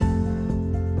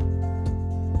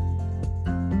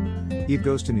Eve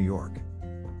Goes to New York.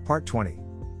 Part 20.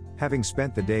 Having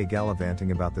spent the day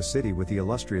gallivanting about the city with the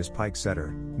illustrious Pike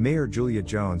Setter, Mayor Juliet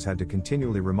Jones had to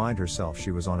continually remind herself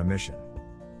she was on a mission.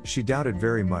 She doubted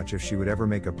very much if she would ever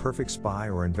make a perfect spy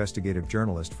or investigative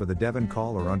journalist for the Devon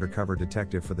Call or undercover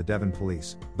detective for the Devon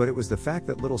Police, but it was the fact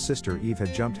that little sister Eve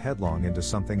had jumped headlong into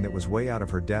something that was way out of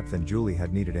her depth and Julie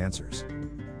had needed answers.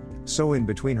 So in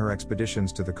between her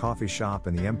expeditions to the coffee shop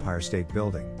and the Empire State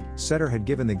Building, Setter had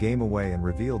given the game away and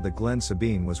revealed that Glenn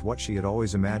Sabine was what she had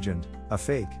always imagined, a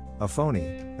fake, a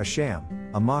phony, a sham,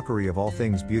 a mockery of all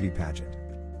things beauty pageant.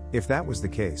 If that was the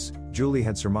case, Julie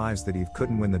had surmised that Eve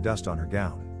couldn't win the dust on her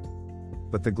gown.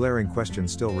 But the glaring question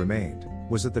still remained,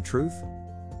 was it the truth?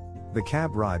 The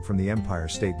cab ride from the Empire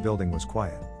State Building was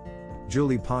quiet.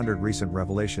 Julie pondered recent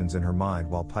revelations in her mind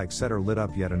while Pike Setter lit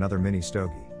up yet another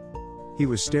mini-stogie. He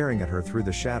was staring at her through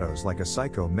the shadows like a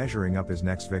psycho measuring up his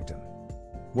next victim.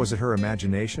 Was it her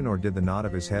imagination or did the nod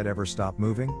of his head ever stop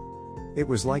moving? It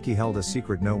was like he held a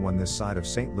secret no one this side of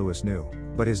St. Louis knew,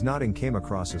 but his nodding came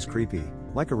across as creepy,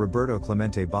 like a Roberto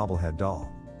Clemente bobblehead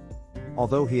doll.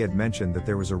 Although he had mentioned that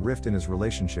there was a rift in his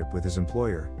relationship with his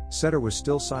employer, Setter was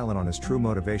still silent on his true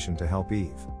motivation to help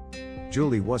Eve.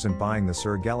 Julie wasn't buying the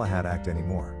Sir Galahad act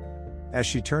anymore. As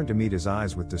she turned to meet his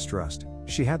eyes with distrust,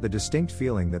 she had the distinct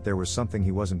feeling that there was something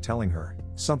he wasn't telling her,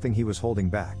 something he was holding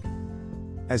back.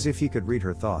 As if he could read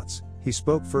her thoughts, he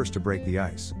spoke first to break the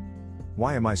ice.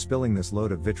 "Why am I spilling this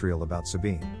load of vitriol about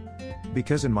Sabine?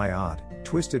 Because in my odd,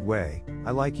 twisted way,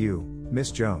 I like you,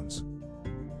 Miss Jones."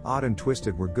 Odd and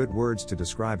twisted were good words to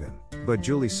describe him, but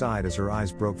Julie sighed as her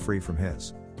eyes broke free from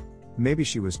his. Maybe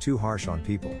she was too harsh on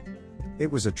people.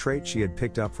 It was a trait she had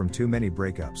picked up from too many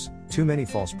breakups, too many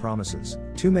false promises,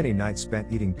 too many nights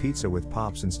spent eating pizza with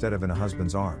pops instead of in a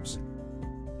husband's arms.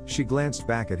 She glanced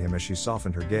back at him as she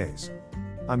softened her gaze.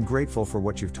 "I'm grateful for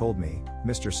what you've told me,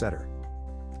 Mr. Setter."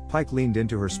 Pike leaned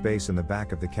into her space in the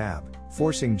back of the cab,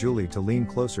 forcing Julie to lean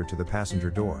closer to the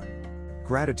passenger door.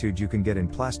 "Gratitude you can get in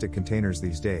plastic containers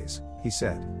these days," he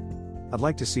said. "I'd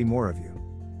like to see more of you.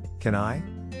 Can I?"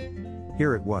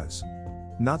 Here it was.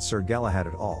 Not Sir Galahad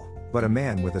at all, but a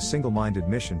man with a single-minded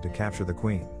mission to capture the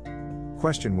Queen.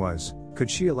 Question was,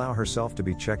 could she allow herself to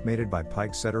be checkmated by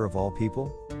Pike Setter of all people?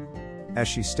 As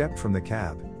she stepped from the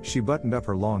cab, she buttoned up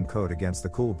her long coat against the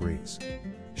cool breeze.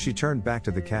 She turned back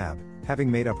to the cab,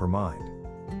 having made up her mind.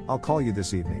 "I'll call you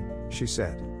this evening," she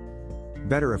said.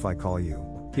 "Better if I call you,"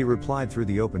 he replied through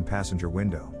the open passenger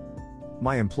window.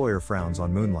 "My employer frowns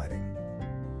on moonlighting."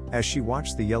 As she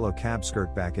watched the yellow cab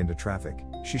skirt back into traffic,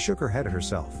 she shook her head at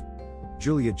herself.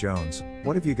 "Juliet Jones,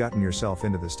 what have you gotten yourself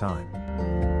into this time?"